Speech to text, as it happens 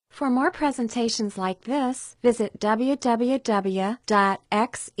For more presentations like this, visit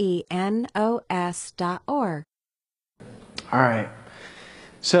www.xenos.org. All right.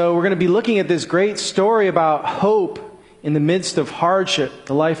 So we're going to be looking at this great story about hope in the midst of hardship,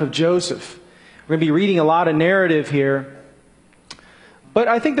 the life of Joseph. We're going to be reading a lot of narrative here. But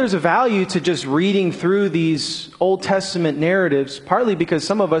I think there's a value to just reading through these Old Testament narratives, partly because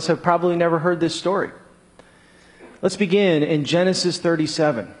some of us have probably never heard this story. Let's begin in Genesis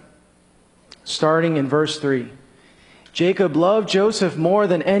 37, starting in verse 3. Jacob loved Joseph more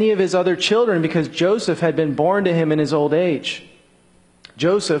than any of his other children because Joseph had been born to him in his old age.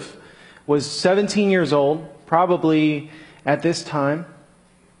 Joseph was 17 years old, probably at this time.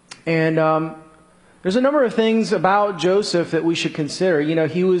 And there's a number of things about Joseph that we should consider. You know,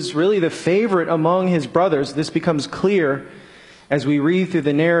 he was really the favorite among his brothers. This becomes clear as we read through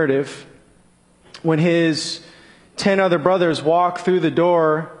the narrative. When his 10 other brothers walked through the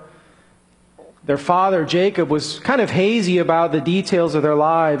door, their father, Jacob, was kind of hazy about the details of their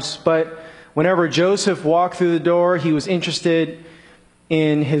lives. But whenever Joseph walked through the door, he was interested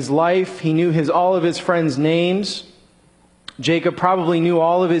in his life. He knew all of his friends' names. Jacob probably knew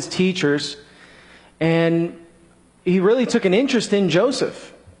all of his teachers. And he really took an interest in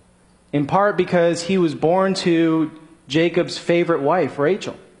Joseph, in part because he was born to Jacob's favorite wife,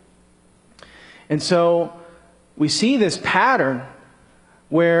 Rachel. And so we see this pattern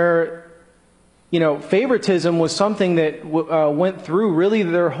where, favoritism was something that went through really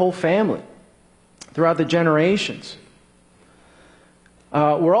their whole family throughout the generations.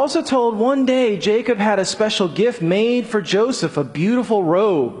 We're also told one day Jacob had a special gift made for Joseph, a beautiful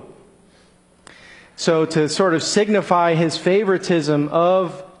robe. So to sort of signify his favoritism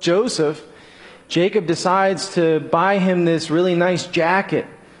of Joseph, Jacob decides to buy him this really nice jacket.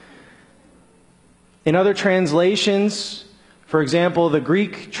 In other translations, for example, the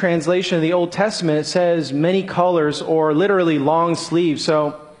Greek translation of the Old Testament, it says many colors or literally long sleeves.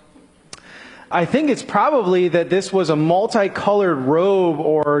 So I think it's probably that this was a multicolored robe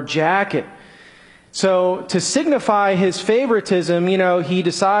or jacket. So to signify his favoritism, he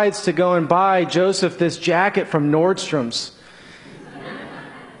decides to go and buy Joseph this jacket from Nordstrom's.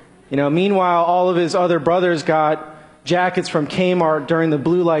 Meanwhile, all of his other brothers got jackets from Kmart during the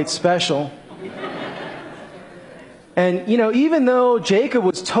blue light special. And, even though Jacob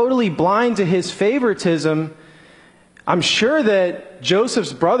was totally blind to his favoritism, I'm sure that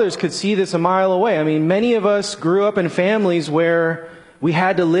Joseph's brothers could see this a mile away. I mean, many of us grew up in families where we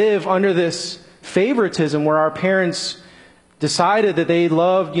had to live under this favoritism, where our parents decided that they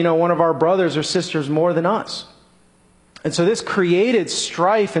loved, one of our brothers or sisters more than us. And so this created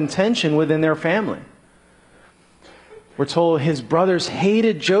strife and tension within their family. We're told his brothers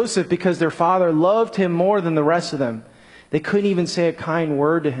hated Joseph because their father loved him more than the rest of them. They couldn't even say a kind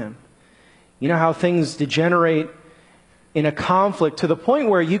word to him. You know how things degenerate in a conflict to the point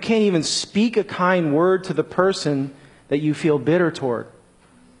where you can't even speak a kind word to the person that you feel bitter toward.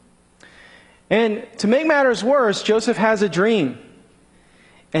 And to make matters worse, Joseph has a dream.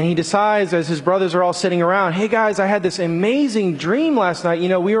 And he decides, as his brothers are all sitting around, hey guys, I had this amazing dream last night.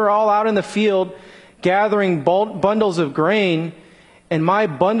 We were all out in the field gathering bundles of grain, and my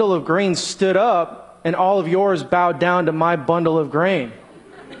bundle of grain stood up, and all of yours bowed down to my bundle of grain.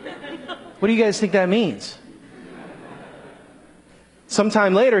 What do you guys think that means?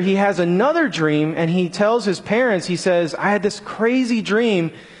 Sometime later, he has another dream, and he tells his parents, he says, I had this crazy dream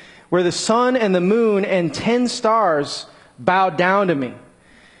where the sun and the moon and 10 stars bowed down to me.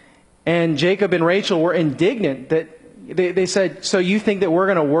 And Jacob and Rachel were indignant that they said, so you think that we're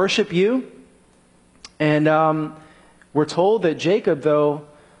going to worship you? And we're told that Jacob, though,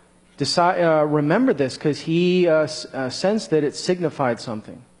 remembered this because he sensed that it signified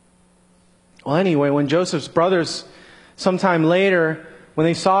something. Well, anyway, when Joseph's brothers, sometime later, when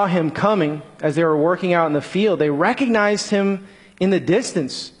they saw him coming as they were working out in the field, they recognized him in the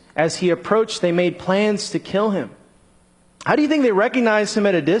distance. As he approached, they made plans to kill him. How do you think they recognized him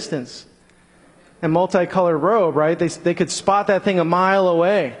at a distance? A multicolored robe, right? They could spot that thing a mile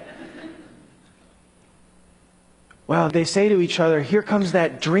away. Well, they say to each other, here comes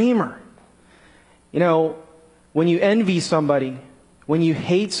that dreamer. When you envy somebody, when you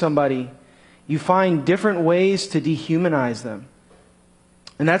hate somebody, you find different ways to dehumanize them.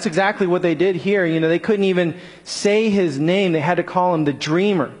 And that's exactly what they did here. They couldn't even say his name. They had to call him the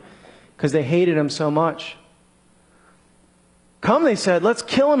dreamer because they hated him so much. Come, they said, let's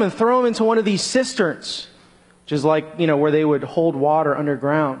kill him and throw him into one of these cisterns, which is like, where they would hold water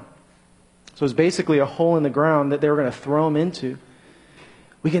underground. So it's basically a hole in the ground that they were going to throw him into.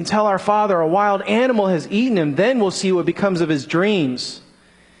 We can tell our father a wild animal has eaten him. Then we'll see what becomes of his dreams.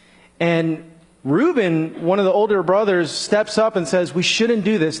 And Reuben, one of the older brothers, steps up and says, we shouldn't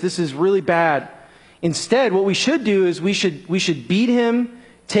do this. This is really bad. Instead, what we should do is we should beat him,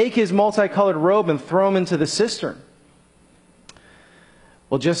 take his multicolored robe, and throw him into the cistern.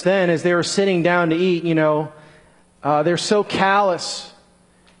 Well, just then, as they were sitting down to eat, they're so callous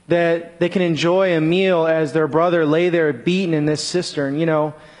that they can enjoy a meal as their brother lay there beaten in this cistern.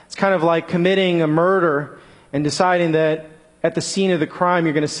 It's kind of like committing a murder and deciding that at the scene of the crime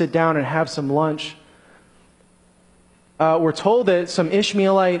you're going to sit down and have some lunch. We're told that some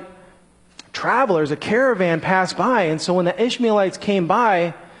Ishmaelite travelers, a caravan, passed by, and so when the Ishmaelites came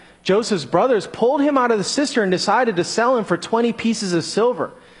by, Joseph's brothers pulled him out of the cistern and decided to sell him for 20 pieces of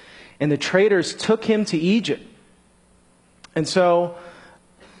silver. And the traders took him to Egypt. And so,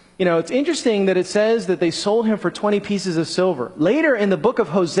 it's interesting that it says that they sold him for 20 pieces of silver. Later in the book of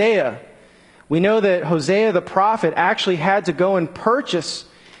Hosea, we know that Hosea the prophet actually had to go and purchase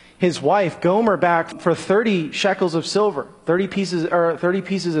his wife Gomer back for 30 shekels of silver, 30 pieces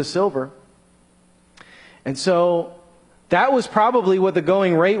of silver. And so that was probably what the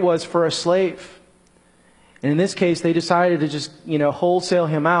going rate was for a slave. And in this case, they decided to just, wholesale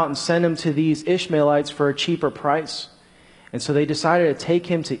him out and send him to these Ishmaelites for a cheaper price. And so they decided to take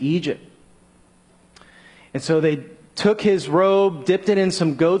him to Egypt. And so they took his robe, dipped it in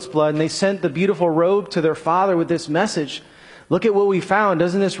some goat's blood, and they sent the beautiful robe to their father with this message. Look at what we found.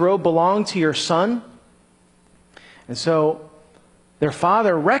 Doesn't this robe belong to your son? And so their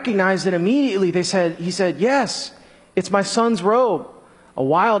father recognized it immediately. He said, yes, it's my son's robe. A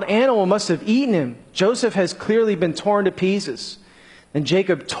wild animal must have eaten him. Joseph has clearly been torn to pieces. Then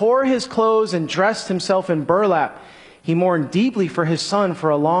Jacob tore his clothes and dressed himself in burlap. He mourned deeply for his son for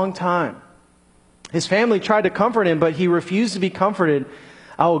a long time. His family tried to comfort him, but he refused to be comforted.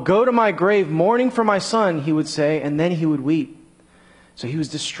 I will go to my grave mourning for my son, he would say, and then he would weep. So he was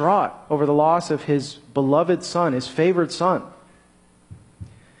distraught over the loss of his beloved son, his favored son.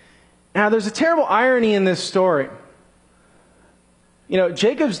 Now, there's a terrible irony in this story.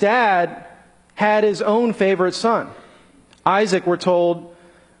 Jacob's dad had his own favorite son. Isaac, we're told,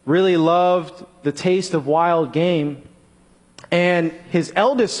 really loved the taste of wild game. And his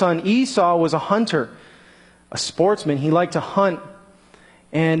eldest son, Esau, was a hunter, a sportsman. He liked to hunt.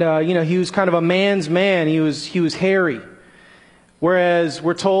 And, he was kind of a man's man. He was hairy. Whereas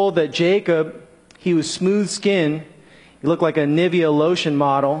we're told that Jacob, he was smooth-skinned. He looked like a Nivea lotion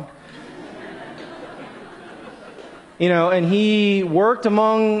model. And he worked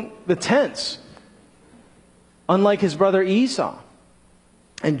among the tents, unlike his brother Esau.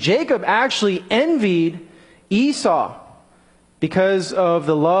 And Jacob actually envied Esau because of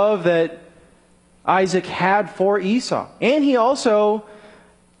the love that Isaac had for Esau. And he also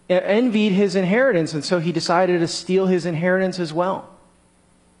envied his inheritance, and so he decided to steal his inheritance as well.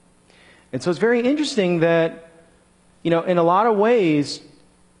 And so it's very interesting that, in a lot of ways,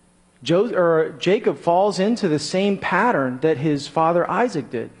 Jacob falls into the same pattern that his father Isaac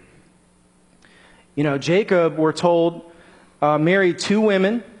did. Jacob, we're told, married two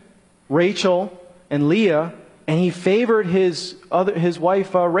women, Rachel and Leah, and he favored his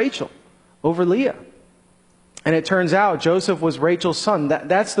wife Rachel over Leah. And it turns out Joseph was Rachel's son.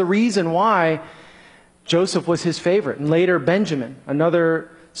 That's the reason why Joseph was his favorite. And later Benjamin, another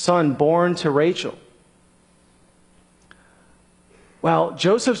son born to Rachel. Well,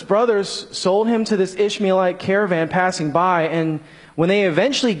 Joseph's brothers sold him to this Ishmaelite caravan passing by, and when they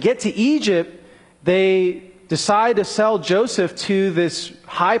eventually get to Egypt, they decide to sell Joseph to this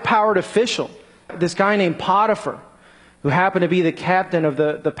high-powered official, this guy named Potiphar, who happened to be the captain of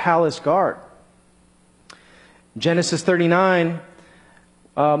the palace guard. Genesis 39,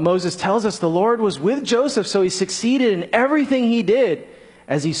 Moses tells us the Lord was with Joseph, so he succeeded in everything he did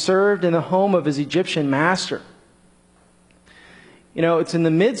as he served in the home of his Egyptian master. It's in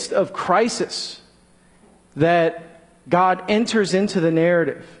the midst of crisis that God enters into the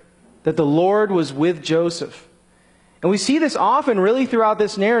narrative, that the Lord was with Joseph. And we see this often really throughout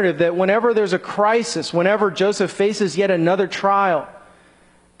this narrative, that whenever there's a crisis, whenever Joseph faces yet another trial,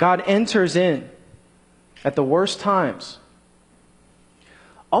 God enters in at the worst times.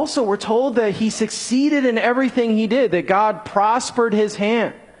 Also, we're told that he succeeded in everything he did, that God prospered his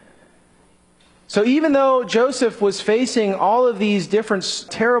hand. So even though Joseph was facing all of these different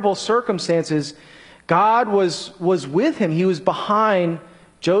terrible circumstances, God was with him. He was behind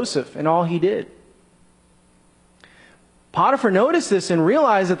Joseph in all he did. Potiphar noticed this and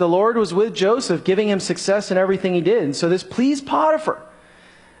realized that the Lord was with Joseph, giving him success in everything he did. And so this pleased Potiphar.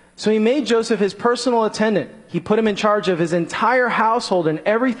 So he made Joseph his personal attendant. He put him in charge of his entire household and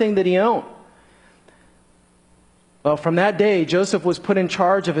everything that he owned. Well, from that day, Joseph was put in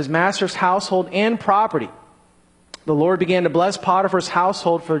charge of his master's household and property. The Lord began to bless Potiphar's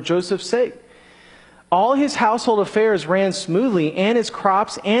household for Joseph's sake. All his household affairs ran smoothly, and his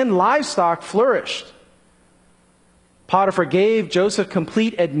crops and livestock flourished. Potiphar gave Joseph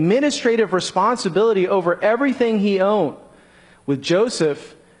complete administrative responsibility over everything he owned. With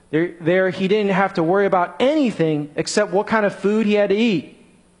Joseph, there he didn't have to worry about anything except what kind of food he had to eat.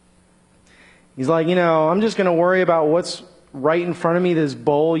 He's like, I'm just going to worry about what's right in front of me, this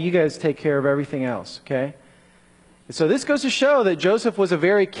bowl. You guys take care of everything else, okay? And so this goes to show that Joseph was a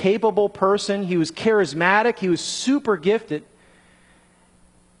very capable person. He was charismatic. He was super gifted.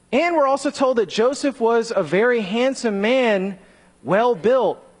 And we're also told that Joseph was a very handsome man, well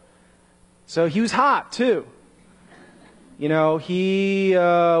built. So he was hot too. He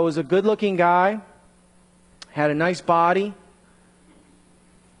was a good-looking guy, had a nice body.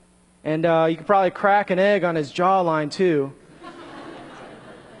 And you could probably crack an egg on his jawline too.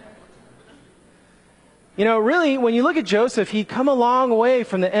 Really, when you look at Joseph, he'd come a long way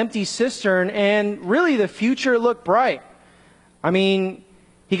from the empty cistern, and really the future looked bright. I mean,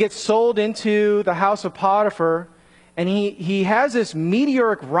 he gets sold into the house of Potiphar, and he has this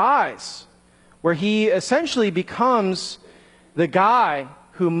meteoric rise where he essentially becomes the guy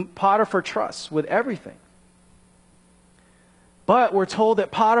whom Potiphar trusts with everything. But we're told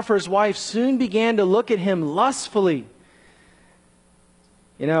that Potiphar's wife soon began to look at him lustfully.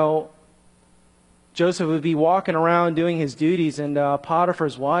 Joseph would be walking around doing his duties, and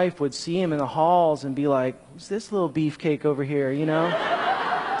Potiphar's wife would see him in the halls and be like, "Who's this little beefcake over here,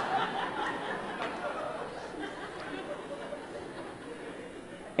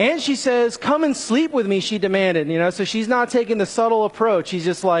 And she says, "Come and sleep with me," she demanded, so she's not taking the subtle approach. She's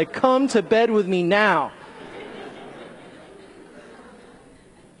just like, "Come to bed with me now."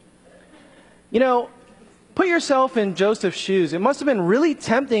 Put yourself in Joseph's shoes. It must have been really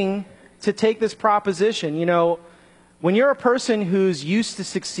tempting to take this proposition. When you're a person who's used to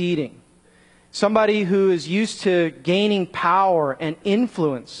succeeding, somebody who is used to gaining power and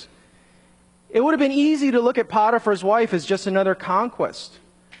influence, it would have been easy to look at Potiphar's wife as just another conquest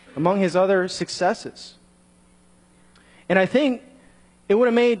among his other successes. And I think it would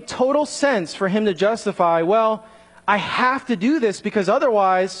have made total sense for him to justify, well, I have to do this because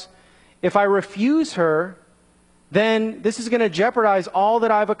otherwise, if I refuse her, then this is going to jeopardize all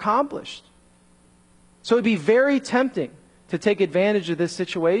that I've accomplished. So it'd be very tempting to take advantage of this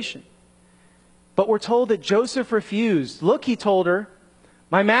situation. But we're told that Joseph refused. "Look," he told her,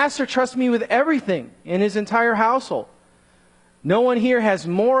 "my master trusts me with everything in his entire household. No one here has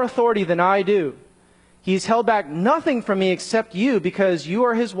more authority than I do. He's held back nothing from me except you because you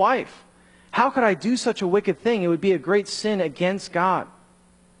are his wife. How could I do such a wicked thing? It would be a great sin against God."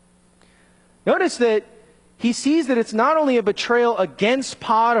 Notice that he sees that it's not only a betrayal against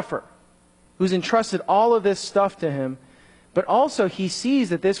Potiphar, who's entrusted all of this stuff to him, but also he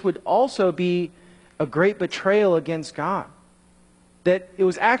sees that this would also be a great betrayal against God. That it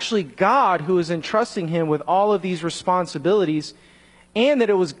was actually God who was entrusting him with all of these responsibilities, and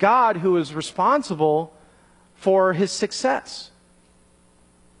that it was God who was responsible for his success.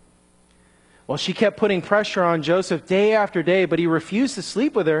 Well, she kept putting pressure on Joseph day after day, but he refused to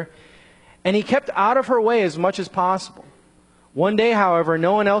sleep with her, and he kept out of her way as much as possible. One day, however,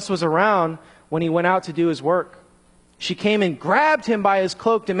 no one else was around when he went out to do his work. She came and grabbed him by his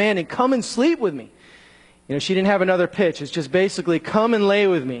cloak, demanding, "Come and sleep with me." She didn't have another pitch. It's just basically, "Come and lay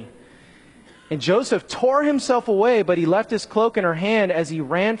with me." And Joseph tore himself away, but he left his cloak in her hand as he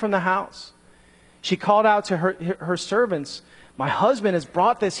ran from the house. She called out to her servants, "My husband has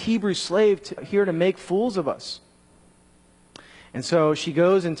brought this Hebrew slave here to make fools of us." And so she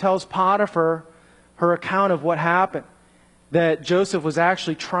goes and tells Potiphar her account of what happened, that Joseph was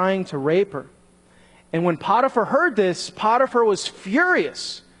actually trying to rape her. And when Potiphar heard this, Potiphar was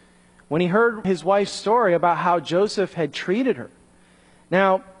furious when he heard his wife's story about how Joseph had treated her.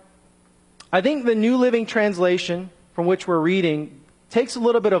 Now, I think the New Living Translation, from which we're reading, takes a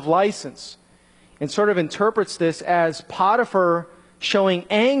little bit of license and sort of interprets this as Potiphar showing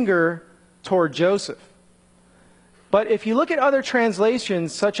anger toward Joseph. But if you look at other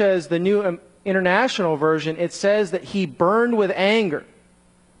translations, such as the New International Version, it says that he burned with anger.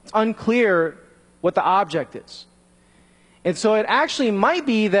 It's unclear what the object is. And so it actually might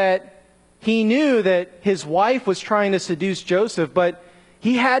be that he knew that his wife was trying to seduce Joseph, but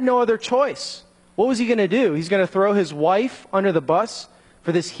he had no other choice. What was he going to do? He's going to throw his wife under the bus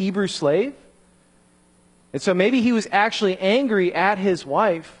for this Hebrew slave? And so maybe he was actually angry at his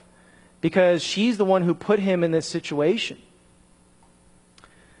wife because she's the one who put him in this situation.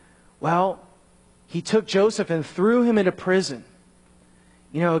 Well, he took Joseph and threw him into prison.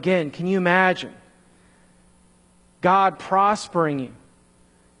 You know, again, can you imagine God prospering you,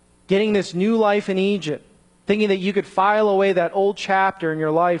 getting this new life in Egypt, thinking that you could file away that old chapter in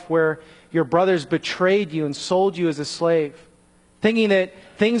your life where your brothers betrayed you and sold you as a slave, thinking that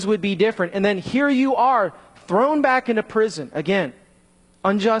things would be different. And then here you are, thrown back into prison again,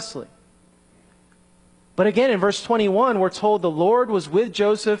 unjustly. But again, in verse 21, we're told the Lord was with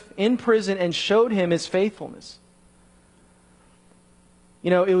Joseph in prison and showed him his faithfulness. You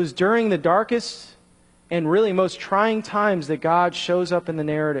know, it was during the darkest and really most trying times that God shows up in the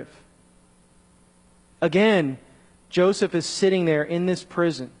narrative. Again, Joseph is sitting there in this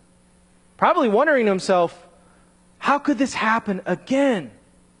prison, probably wondering to himself, how could this happen again?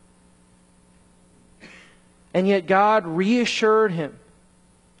 And yet God reassured him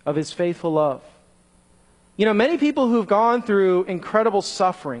of his faithful love. You know, many people who've gone through incredible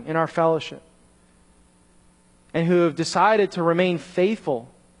suffering in our fellowship and who have decided to remain faithful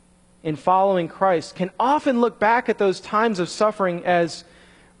in following Christ can often look back at those times of suffering as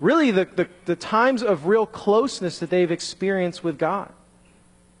really the times of real closeness that they've experienced with God.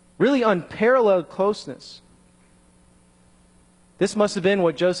 Really unparalleled closeness. This must have been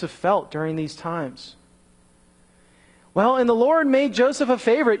what Joseph felt during these times. Well, and the Lord made Joseph a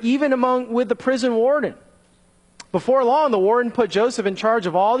favorite even with the prison warden. Before long, the warden put Joseph in charge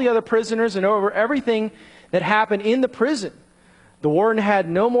of all the other prisoners and over everything that happened in the prison. The warden had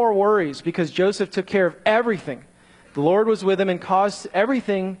no more worries because Joseph took care of everything. The Lord was with him and caused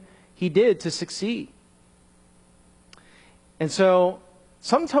everything he did to succeed. And so,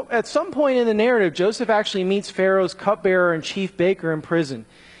 at some point in the narrative, Joseph actually meets Pharaoh's cupbearer and chief baker in prison.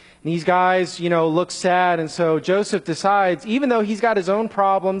 And these guys, you know, look sad. And so Joseph decides, even though he's got his own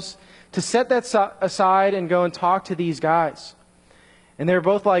problems, to set that aside and go and talk to these guys. And they're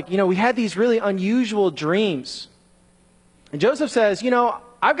both like, you know, we had these really unusual dreams. And Joseph says, you know,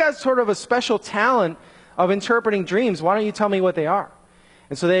 I've got sort of a special talent of interpreting dreams. Why don't you tell me what they are?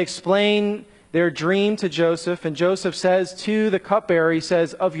 And so they explain their dream to Joseph. And Joseph says to the cupbearer, he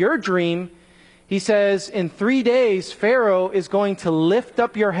says, of your dream, he says, in 3 days, Pharaoh is going to lift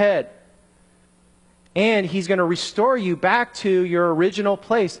up your head. And he's going to restore you back to your original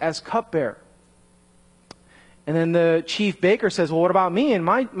place as cupbearer. And then the chief baker says, well, what about me and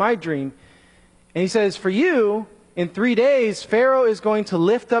my dream? And he says, for you, in 3 days, Pharaoh is going to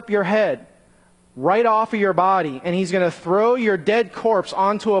lift up your head right off of your body. And he's going to throw your dead corpse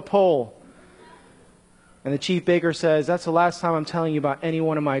onto a pole. And the chief baker says, that's the last time I'm telling you about any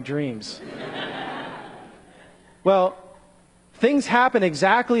one of my dreams. Well, things happen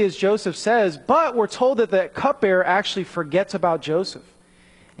exactly as Joseph says, but we're told that the cupbearer actually forgets about Joseph.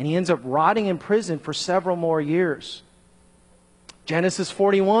 And he ends up rotting in prison for several more years. Genesis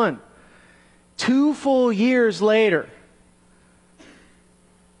 41. 2 full years later.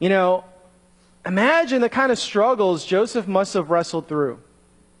 You know, imagine the kind of struggles Joseph must have wrestled through.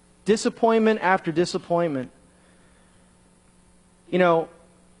 Disappointment after disappointment. You know,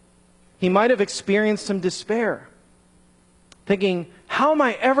 he might have experienced some despair. Thinking, how am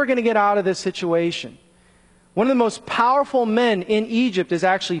I ever going to get out of this situation? One of the most powerful men in Egypt is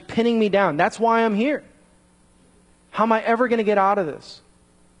actually pinning me down. That's why I'm here. How am I ever going to get out of this?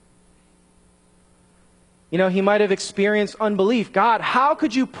 You know, he might have experienced unbelief. God, how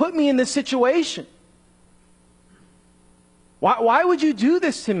could you put me in this situation? Why would you do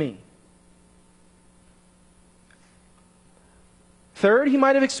this to me? Third, he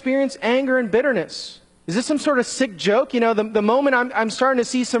might have experienced anger and bitterness. Is this some sort of sick joke? You know, the moment I'm starting to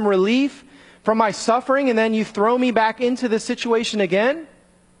see some relief from my suffering and then you throw me back into the situation again?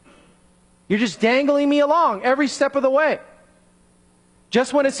 You're just dangling me along every step of the way.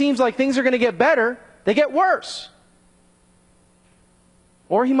 Just when it seems like things are going to get better, they get worse.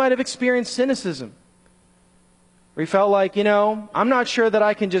 Or he might have experienced cynicism, where he felt like, you know, I'm not sure that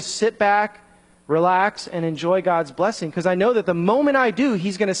I can just sit back, relax, and enjoy God's blessing, because I know that the moment I do,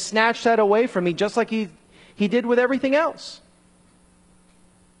 He's going to snatch that away from me, just like He did with everything else.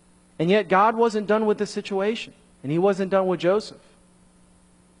 And yet God wasn't done with the situation, and He wasn't done with Joseph.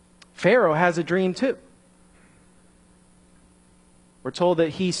 Pharaoh has a dream too. We're told that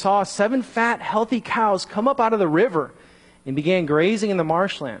he saw 7 fat, healthy cows come up out of the river and began grazing in the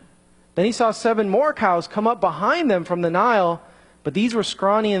marshland. Then he saw 7 more cows come up behind them from the Nile, but these were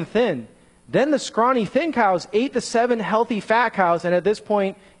scrawny and thin. Then the scrawny, thin cows ate the 7 healthy, fat cows, and at this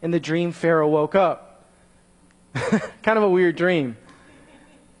point in the dream, Pharaoh woke up. Kind of a weird dream.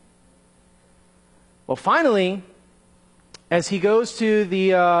 Well, finally, as he goes to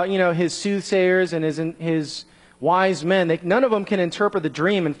the his soothsayers and his wise men, none of them can interpret the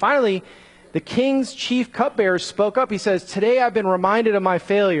dream. And finally, the king's chief cupbearer spoke up. He says, "Today I've been reminded of my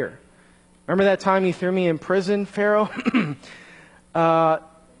failure." Remember that time you threw me in prison, Pharaoh?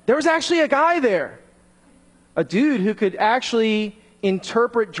 There was actually a guy there, a dude who could actually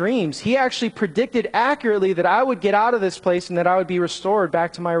interpret dreams. He actually predicted accurately that I would get out of this place and that I would be restored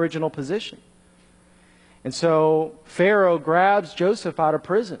back to my original position. And so Pharaoh grabs Joseph out of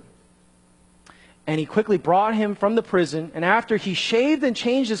prison. And he quickly brought him from the prison. And after he shaved and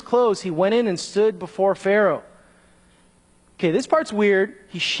changed his clothes, he went in and stood before Pharaoh. Okay, this part's weird.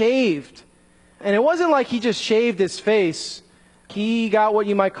 He shaved. And it wasn't like he just shaved his face. He got what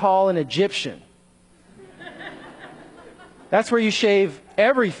you might call an Egyptian. That's where you shave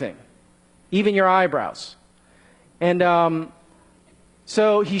everything, even your eyebrows. And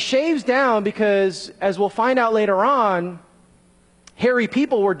so he shaves down because, as we'll find out later on, hairy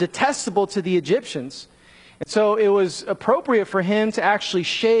people were detestable to the Egyptians. And so it was appropriate for him to actually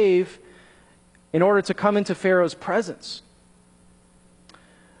shave in order to come into Pharaoh's presence.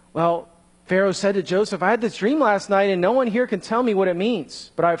 Well, Pharaoh said to Joseph, "I had this dream last night and no one here can tell me what it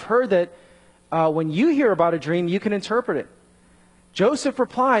means. But I've heard that when you hear about a dream, you can interpret it." Joseph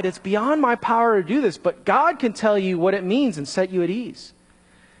replied, "It's beyond my power to do this, but God can tell you what it means and set you at ease."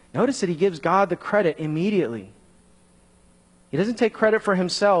 Notice that he gives God the credit immediately. He doesn't take credit for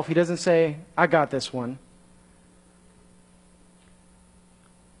himself. He doesn't say, "I got this one."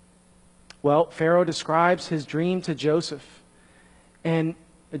 Well, Pharaoh describes his dream to Joseph. And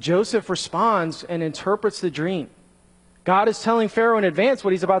Joseph responds and interprets the dream. God is telling Pharaoh in advance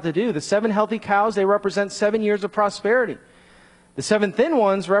what he's about to do. The 7 healthy cows, they represent 7 years of prosperity. The 7 thin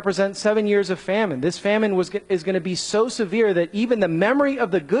ones represent 7 years of famine. This famine is going to be so severe that even the memory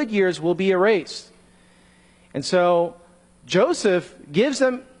of the good years will be erased. And so Joseph gives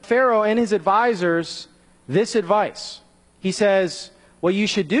them, Pharaoh and his advisors, this advice. He says, what you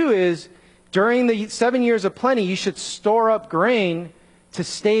should do is, during the 7 years of plenty, you should store up grain to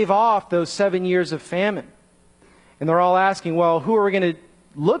stave off those 7 years of famine. And they're all asking, well, who are we going to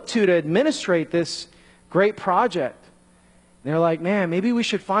look to administrate this great project? And they're like, man, maybe we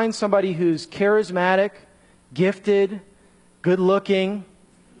should find somebody who's charismatic, gifted, good-looking,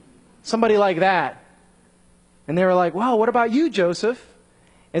 somebody like that. And they were like, well, what about you, Joseph?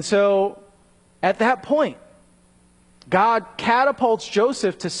 And so at that point, God catapults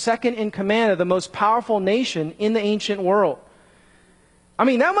Joseph to second in command of the most powerful nation in the ancient world. I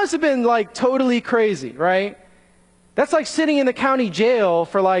mean, that must have been like totally crazy, right? That's like sitting in the county jail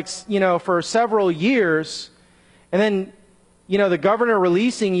for for several years, and then, the governor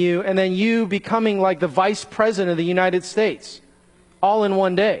releasing you, and then you becoming like the vice president of the United States, all in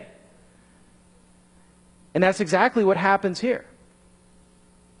one day. And that's exactly what happens here.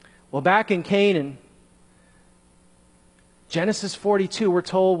 Well, back in Canaan, Genesis 42, we're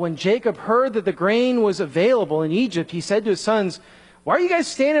told, when Jacob heard that the grain was available in Egypt, he said to his sons, why are you guys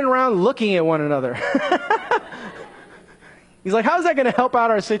standing around looking at one another? He's like, how's that going to help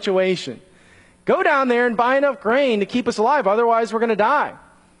out our situation? Go down there and buy enough grain to keep us alive, otherwise we're going to die.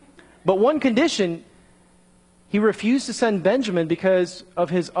 But one condition, he refused to send Benjamin because of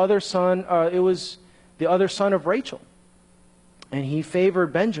his other son. It was the other son of Rachel. And he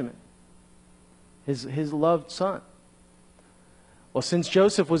favored Benjamin, his loved son. Well, since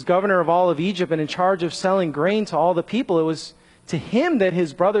Joseph was governor of all of Egypt and in charge of selling grain to all the people, it was to him that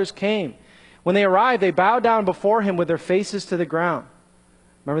his brothers came. When they arrived, they bowed down before him with their faces to the ground.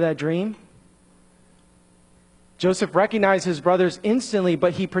 Remember that dream? Joseph recognized his brothers instantly,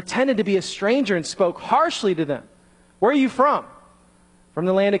 but he pretended to be a stranger and spoke harshly to them. Where are you from? From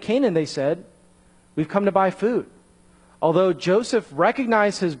the land of Canaan, they said. We've come to buy food. Although Joseph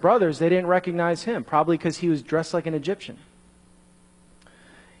recognized his brothers, they didn't recognize him, probably because he was dressed like an Egyptian.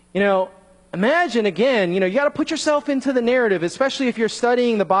 Imagine again, you got to put yourself into the narrative, especially if you're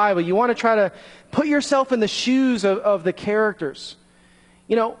studying the Bible. You want to try to put yourself in the shoes of the characters.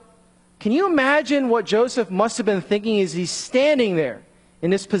 Can you imagine what Joseph must have been thinking as he's standing there in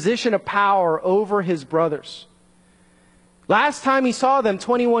this position of power over his brothers? Last time he saw them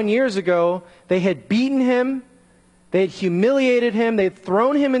 21 years ago, they had beaten him, they had humiliated him, they had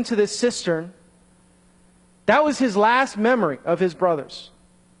thrown him into this cistern. That was his last memory of his brothers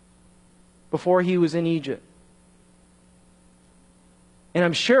before he was in Egypt. And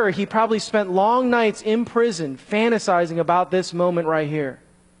I'm sure he probably spent long nights in prison fantasizing about this moment right here.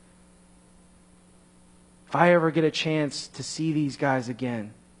 If I ever get a chance to see these guys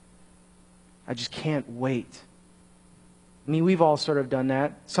again, I just can't wait. I mean, we've all sort of done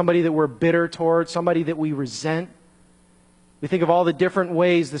that. Somebody that we're bitter towards, somebody that we resent. We think of all the different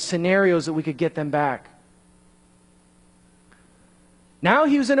ways, the scenarios that we could get them back. Now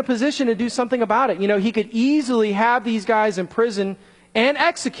he was in a position to do something about it. He could easily have these guys in prison and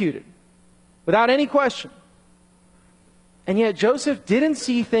executed without any question. And yet Joseph didn't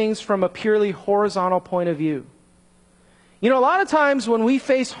see things from a purely horizontal point of view. A lot of times when we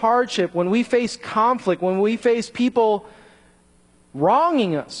face hardship, when we face conflict, when we face people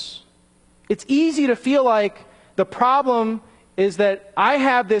wronging us, it's easy to feel like the problem is that I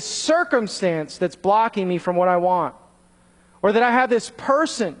have this circumstance that's blocking me from what I want, or that I have this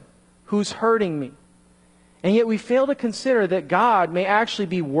person who's hurting me. And yet we fail to consider that God may actually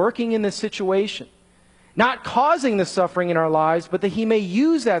be working in this situation, not causing the suffering in our lives, but that He may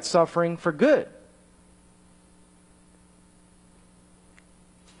use that suffering for good.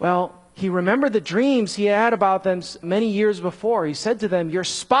 Well, he remembered the dreams he had about them many years before. He said to them, "You're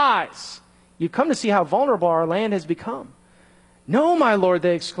spies. You've come to see how vulnerable our land has become." "No, my lord,"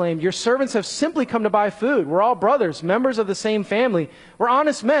 they exclaimed, "your servants have simply come to buy food. We're all brothers, members of the same family. We're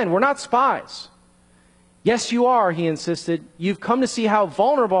honest men. We're not spies." "Yes, you are," he insisted. "You've come to see how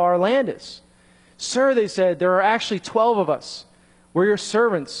vulnerable our land is." "Sir," they said, "there are actually 12 of us. We're your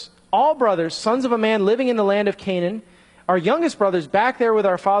servants, all brothers, sons of a man living in the land of Canaan. Our youngest brother's back there with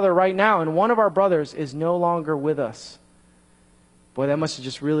our father right now, and one of our brothers is no longer with us." Boy, that must have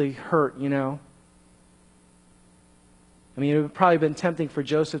just really hurt, it would have probably been tempting for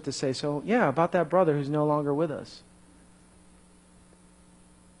Joseph to say, "So, yeah, about that brother who's no longer with us."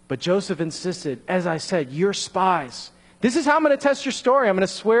 But Joseph insisted, "As I said, you're spies. This is how I'm going to test your story.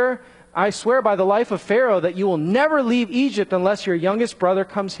 I swear by the life of Pharaoh that you will never leave Egypt unless your youngest brother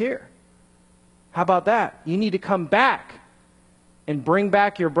comes here." How about that? You need to come back and bring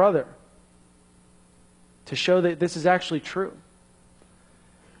back your brother to show that this is actually true.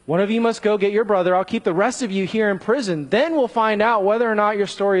 "One of you must go get your brother. I'll keep the rest of you here in prison. Then we'll find out whether or not your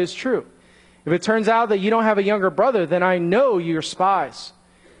story is true. If it turns out that you don't have a younger brother, then I know you're spies."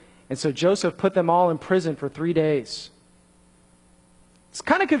 And so Joseph put them all in prison for 3 days. It's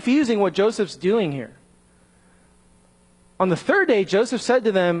kind of confusing what Joseph's doing here. On the third day, Joseph said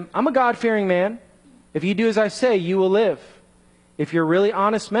to them, "I'm a God-fearing man. If you do as I say, you will live. If you're really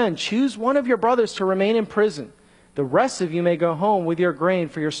honest men, choose one of your brothers to remain in prison. The rest of you may go home with your grain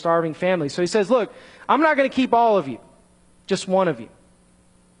for your starving family." So he says, "Look, I'm not going to keep all of you, just one of you.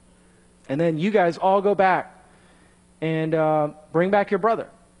 And then you guys all go back and bring back your brother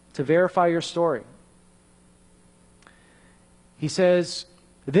to verify your story." He says,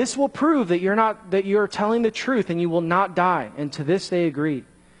 "This will prove that you're telling the truth and you will not die." And to this they agreed.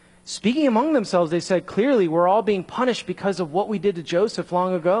 Speaking among themselves, they said, "Clearly, we're all being punished because of what we did to Joseph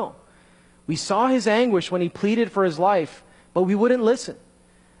long ago. We saw his anguish when he pleaded for his life, but we wouldn't listen.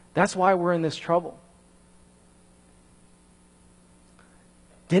 That's why we're in this trouble."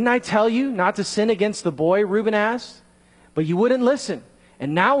 "Didn't I tell you not to sin against the boy?" Reuben asked. "But you wouldn't listen,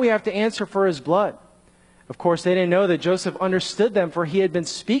 and now we have to answer for his blood." Of course, they didn't know that Joseph understood them, for he had been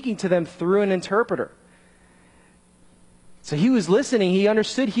speaking to them through an interpreter. So he was listening. He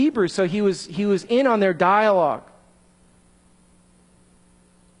understood Hebrew, so he was in on their dialogue.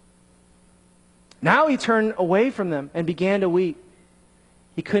 Now he turned away from them and began to weep.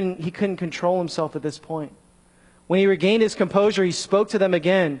 He couldn't control himself at this point. When he regained his composure, he spoke to them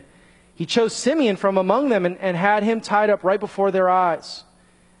again. He chose Simeon from among them and had him tied up right before their eyes.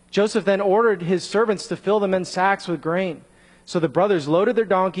 Joseph then ordered his servants to fill the men's sacks with grain. So the brothers loaded their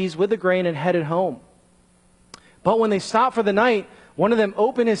donkeys with the grain and headed home. But when they stopped for the night, one of them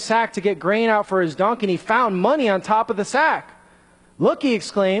opened his sack to get grain out for his donkey, and he found money on top of the sack. "Look," he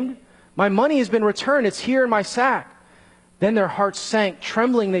exclaimed, "my money has been returned. It's here in my sack." Then their hearts sank.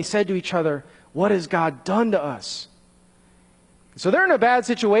 Trembling, they said to each other, "What has God done to us?" So they're in a bad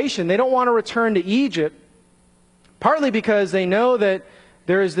situation. They don't want to return to Egypt, partly because they know that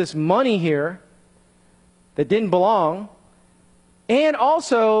there is this money here that didn't belong. And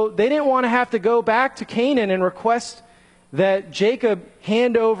also, they didn't want to have to go back to Canaan and request that Jacob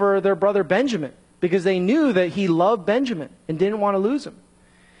hand over their brother Benjamin, because they knew that he loved Benjamin and didn't want to lose him.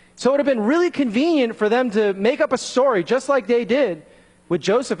 So it would have been really convenient for them to make up a story, just like they did with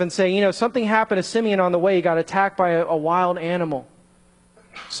Joseph, and say, something happened to Simeon on the way. He got attacked by a wild animal.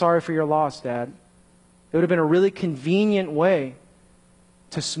 Sorry for your loss, Dad. It would have been a really convenient way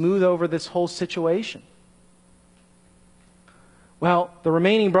to smooth over this whole situation. Well, the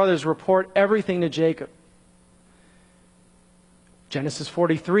remaining brothers report everything to Jacob. Genesis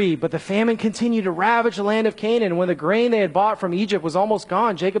 43, "But the famine continued to ravage the land of Canaan, and when the grain they had bought from Egypt was almost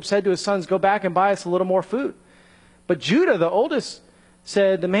gone, Jacob said to his sons, 'Go back and buy us a little more food.' But Judah, the oldest,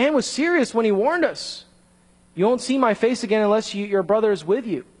 said, 'The man was serious when he warned us. You won't see my face again unless your brother is with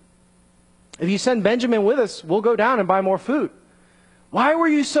you. If you send Benjamin with us, we'll go down and buy more food.' "Why were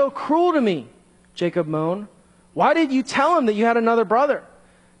you so cruel to me?" Jacob moaned. "Why did you tell him that you had another brother?"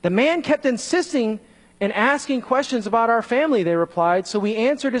 "The man kept insisting and asking questions about our family," they replied. "So we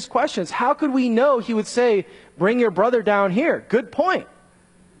answered his questions. How could we know he would say, 'Bring your brother down here'?" Good point.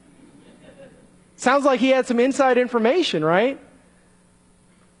 Sounds like he had some inside information, right?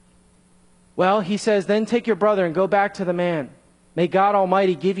 "Well," he says, "then take your brother and go back to the man. May God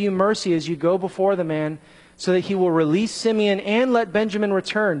Almighty give you mercy as you go before the man, so that he will release Simeon and let Benjamin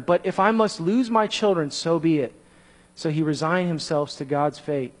return. But if I must lose my children, so be it." So he resigned himself to God's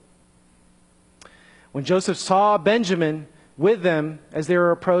fate. When Joseph saw Benjamin with them as they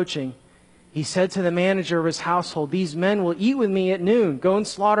were approaching, he said to the manager of his household, "These men will eat with me at noon. Go and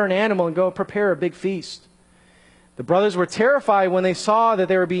slaughter an animal and go prepare a big feast." The brothers were terrified when they saw that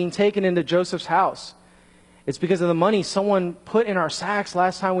they were being taken into Joseph's house. "It's because of the money someone put in our sacks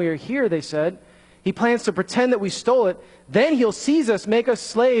last time we were here," they said. "He plans to pretend that we stole it. Then he'll seize us, make us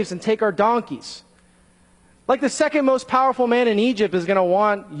slaves, and take our donkeys." Like the second most powerful man in Egypt is going to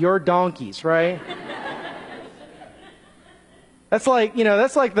want your donkeys, right? That's like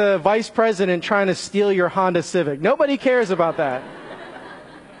the vice president trying to steal your Honda Civic. Nobody cares about that.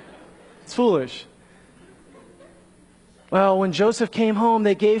 It's foolish. Well, when Joseph came home,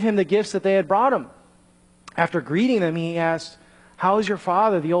 they gave him the gifts that they had brought him. After greeting them, he asked, "How is your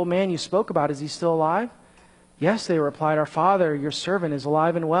father, the old man you spoke about? Is he still alive?" "Yes," they replied, "our father, your servant, is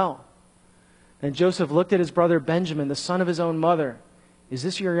alive and well." Then Joseph looked at his brother Benjamin, the son of his own mother. "Is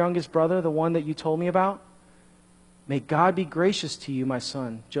this your youngest brother, the one that you told me about?" "May God be gracious to you, my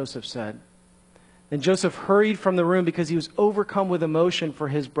son," Joseph said. Then Joseph hurried from the room because he was overcome with emotion for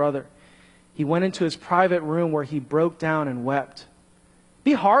his brother. He went into his private room where he broke down and wept. It'd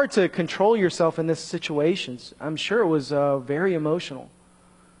be hard to control yourself in this situation. I'm sure it was very emotional.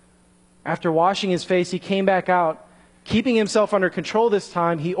 After washing his face, he came back out. Keeping himself under control this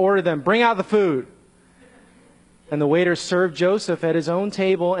time, he ordered them, "Bring out the food." And the waiter served Joseph at his own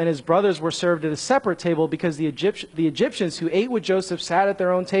table, and his brothers were served at a separate table because the Egyptians who ate with Joseph sat at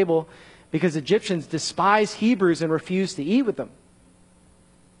their own table because Egyptians despised Hebrews and refused to eat with them.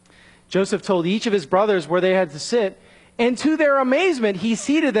 Joseph told each of his brothers where they had to sit, and to their amazement, he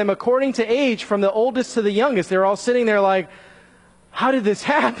seated them according to age from the oldest to the youngest. They were all sitting there like, "How did this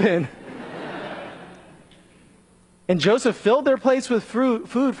happen?" And Joseph filled their plates with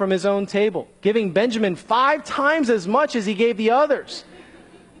food from his own table, giving Benjamin 5 times as much as he gave the others.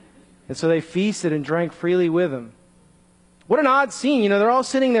 And so they feasted and drank freely with him. What an odd scene. They're all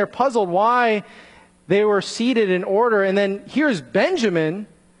sitting there puzzled why they were seated in order. And then here's Benjamin,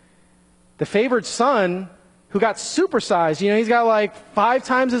 the favored son, who got supersized. He's got like 5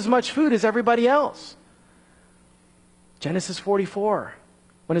 times as much food as everybody else. Genesis 44.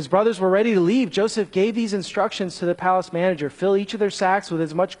 When his brothers were ready to leave, Joseph gave these instructions to the palace manager: "Fill each of their sacks with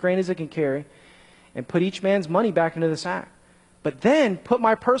as much grain as it can carry, and put each man's money back into the sack. But then put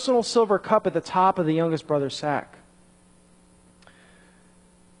my personal silver cup at the top of the youngest brother's sack."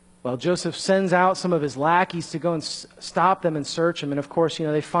 Well, Joseph sends out some of his lackeys to go and stop them and search him. And of course,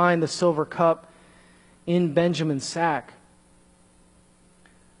 they find the silver cup in Benjamin's sack.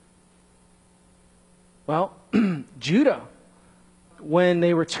 Well, Judah, when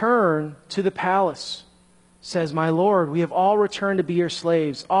they return to the palace, says, "My lord, we have all returned to be your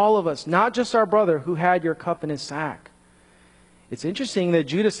slaves, all of us, not just our brother who had your cup in his sack." It's interesting that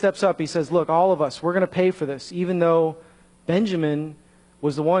Judah steps up. He says, "Look, all of us, we're going to pay for this," even though Benjamin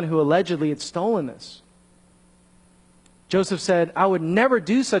was the one who allegedly had stolen this. Joseph said, "I would never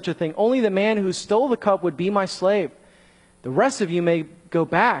do such a thing. Only the man who stole the cup would be my slave. The rest of you may go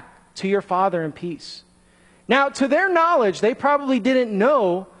back to your father in peace." Now, to their knowledge, they probably didn't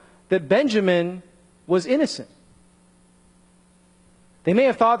know that Benjamin was innocent. They may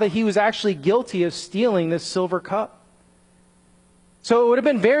have thought that he was actually guilty of stealing this silver cup. So it would have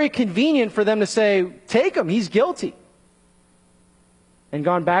been very convenient for them to say, "Take him, he's guilty," and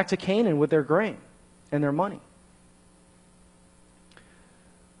gone back to Canaan with their grain and their money.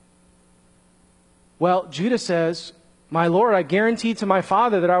 Well, Judah says, "My lord, I guaranteed to my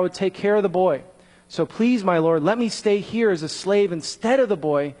father that I would take care of the boy. So please, my lord, let me stay here as a slave instead of the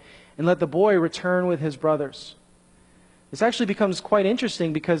boy, and let the boy return with his brothers." This actually becomes quite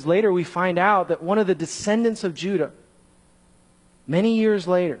interesting because later we find out that one of the descendants of Judah, many years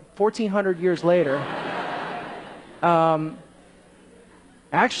later, 1,400 years later,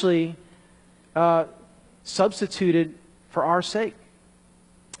 actually substituted for our sake,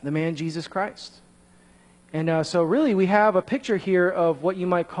 the man Jesus Christ. And so really we have a picture here of what you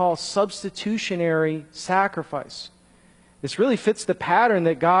might call substitutionary sacrifice. This really fits the pattern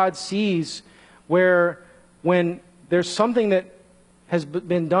that God sees, where when there's something that has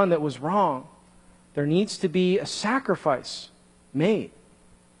been done that was wrong. There needs to be a sacrifice made.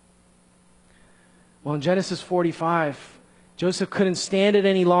 Well, in Genesis 45, Joseph couldn't stand it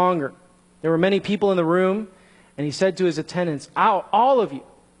any longer. There were many people in the room, and he said to his attendants, "Out, all of you."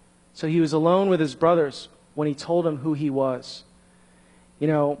 So he was alone with his brothers when he told them who he was.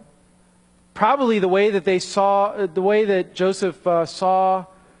 Probably the way that Joseph saw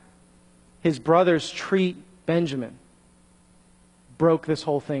his brothers treat Benjamin broke this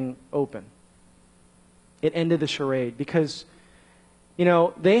whole thing open. It ended the charade because,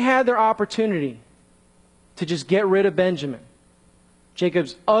 they had their opportunity to just get rid of Benjamin,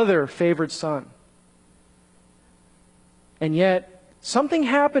 Jacob's other favored son. And yet, something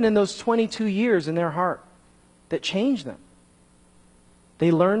happened in those 22 years in their heart that changed them. They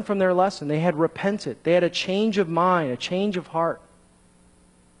learned from their lesson. They had repented. They had a change of mind, a change of heart.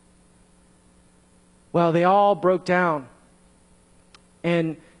 Well, they all broke down.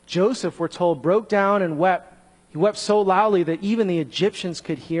 And Joseph, we're told, broke down and wept. He wept so loudly that even the Egyptians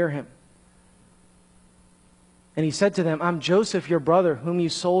could hear him. And he said to them, "I'm Joseph, your brother, whom you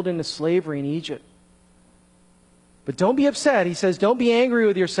sold into slavery in Egypt. But don't be upset." He says, "Don't be angry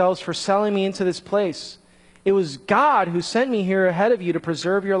with yourselves for selling me into this place. It was God who sent me here ahead of you to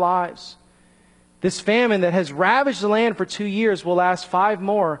preserve your lives. This famine that has ravaged the land for 2 years will last 5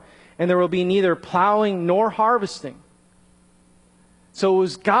 more, and there will be neither plowing nor harvesting. So it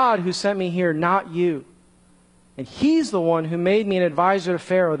was God who sent me here, not you. And He's the one who made me an advisor to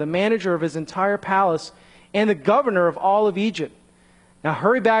Pharaoh, the manager of his entire palace, and the governor of all of Egypt. Now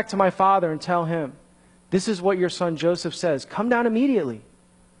hurry back to my father and tell him, this is what your son Joseph says. Come down immediately.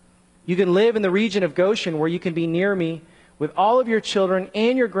 You can live in the region of Goshen, where you can be near me with all of your children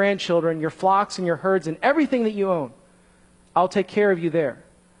and your grandchildren, your flocks and your herds and everything that you own. I'll take care of you there.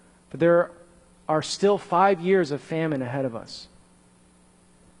 But there are still 5 years of famine ahead of us."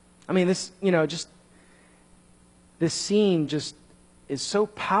 I mean, this scene just is so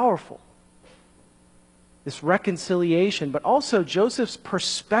powerful. This reconciliation, but also Joseph's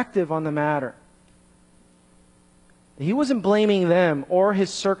perspective on the matter. He wasn't blaming them or his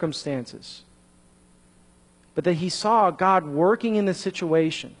circumstances, but that he saw God working in the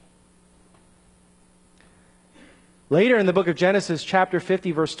situation. Later in the book of Genesis, chapter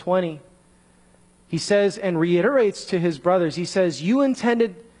 50, verse 20, he says and reiterates to his brothers, he says, "You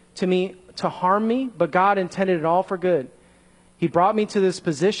intended to harm me, but God intended it all for good. He brought me to this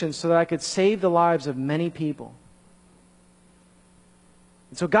position so that I could save the lives of many people."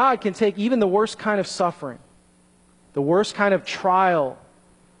 And so God can take even the worst kind of suffering, the worst kind of trial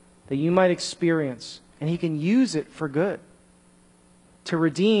that you might experience, and He can use it for good to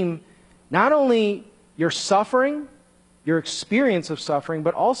redeem not only your suffering, your experience of suffering,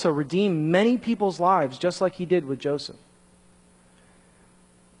 but also redeem many people's lives, just like He did with Joseph.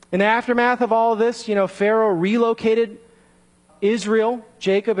 In the aftermath of all of this, Pharaoh relocated Israel,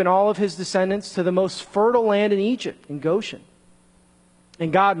 Jacob, and all of his descendants to the most fertile land in Egypt, in Goshen.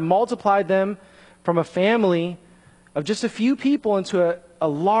 And God multiplied them from a family of just a few people into a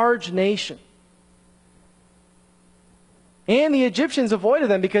large nation. And the Egyptians avoided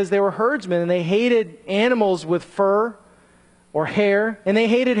them because they were herdsmen and they hated animals with fur or hair, and they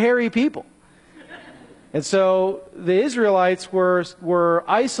hated hairy people. And so the Israelites were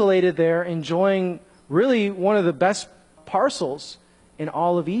isolated there, enjoying really one of the best parcels in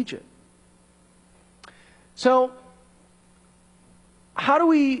all of Egypt. So, how do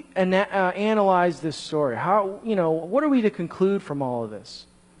we analyze this story? What are we to conclude from all of this?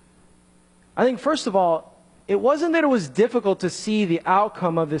 I think, first of all, it wasn't that it was difficult to see the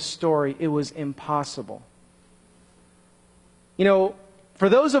outcome of this story. It was impossible. For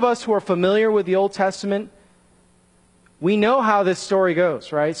those of us who are familiar with the Old Testament, we know how this story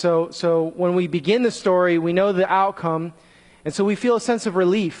goes, right? So when we begin the story, we know the outcome, and so we feel a sense of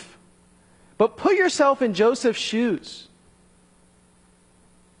relief. But put yourself in Joseph's shoes.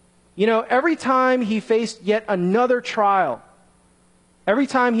 Every time he faced yet another trial, every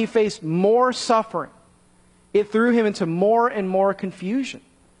time he faced more suffering, it threw him into more and more confusion.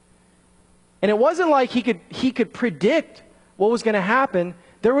 And it wasn't like he could predict what was going to happen.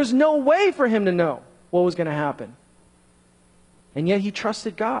 There was no way for him to know what was going to happen. And yet he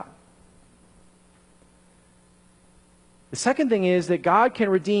trusted God. The second thing is that God can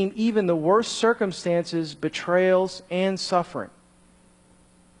redeem even the worst circumstances, betrayals, and suffering.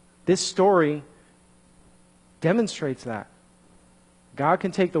 This story demonstrates that. God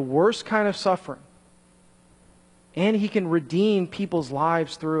can take the worst kind of suffering, and He can redeem people's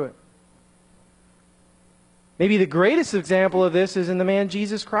lives through it. Maybe the greatest example of this is in the man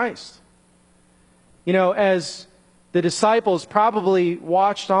Jesus Christ. As the disciples probably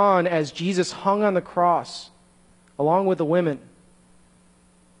watched on as Jesus hung on the cross along with the women.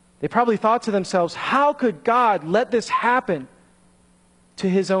 They probably thought to themselves, how could God let this happen to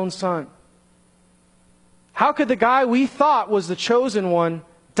his own son? How could the guy we thought was the chosen one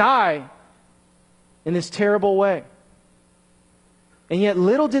die in this terrible way? And yet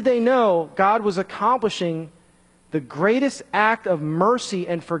little did they know God was accomplishing the greatest act of mercy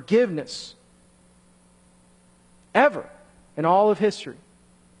and forgiveness ever in all of history.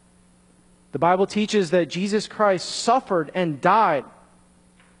 The Bible teaches that Jesus Christ suffered and died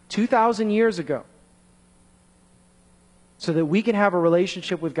 2,000 years ago so that we can have a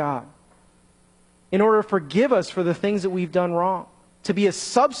relationship with God, in order to forgive us for the things that we've done wrong, to be a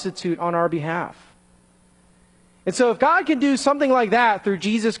substitute on our behalf. And so if God can do something like that through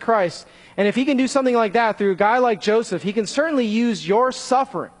Jesus Christ, and if he can do something like that through a guy like Joseph, he can certainly use your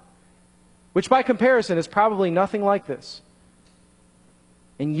suffering, which by comparison is probably nothing like this,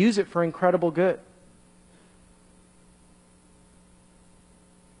 and use it for incredible good.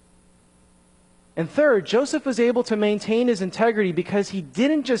 And third, Joseph was able to maintain his integrity because he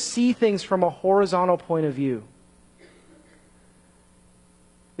didn't just see things from a horizontal point of view.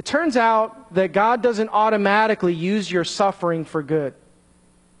 It turns out that God doesn't automatically use your suffering for good.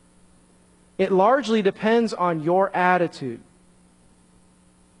 It largely depends on your attitude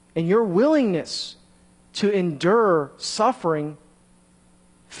and your willingness to endure suffering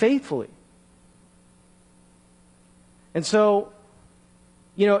faithfully. And so,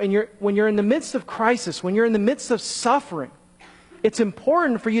 when you're in the midst of crisis, when you're in the midst of suffering, it's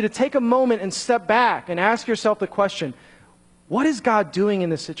important for you to take a moment and step back and ask yourself the question, what is God doing in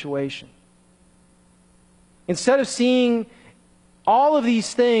this situation? Instead of seeing all of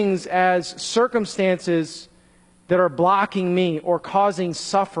these things as circumstances that are blocking me or causing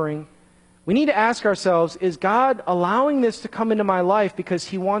suffering, we need to ask ourselves, is God allowing this to come into my life because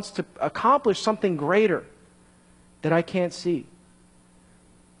he wants to accomplish something greater that I can't see?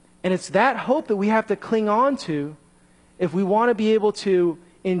 And it's that hope that we have to cling on to if we want to be able to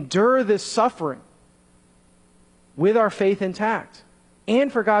endure this suffering with our faith intact,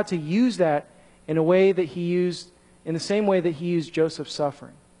 and for God to use that in a way that he used, in the same way that he used Joseph's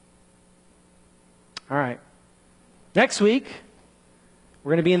suffering. All right. Next week,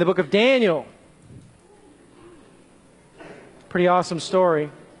 we're going to be in the book of Daniel. Pretty awesome story.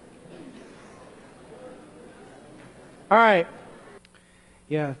 All right.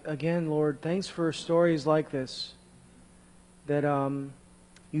 Yeah, again, Lord, thanks for stories like this, that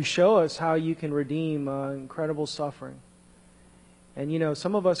you show us how you can redeem incredible suffering. And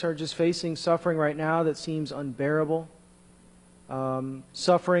some of us are just facing suffering right now that seems unbearable,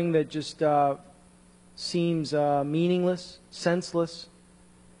 suffering that just seems meaningless, senseless,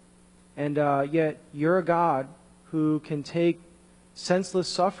 and yet you're a God who can take senseless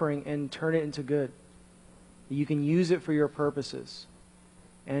suffering and turn it into good. You can use it for your purposes.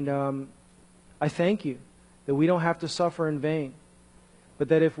 And I thank you that we don't have to suffer in vain, but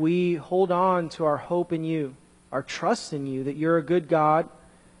that if we hold on to our hope in you, our trust in you, that you're a good God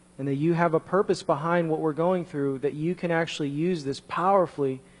and that you have a purpose behind what we're going through, that you can actually use this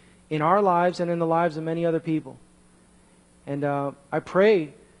powerfully in our lives and in the lives of many other people. And I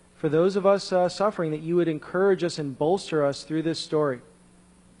pray for those of us suffering that you would encourage us and bolster us through this story.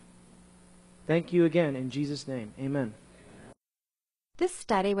 Thank you again in Jesus' name. Amen. This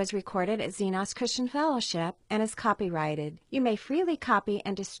study was recorded at Xenos Christian Fellowship and is copyrighted. You may freely copy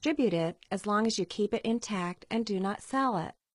and distribute it as long as you keep it intact and do not sell it.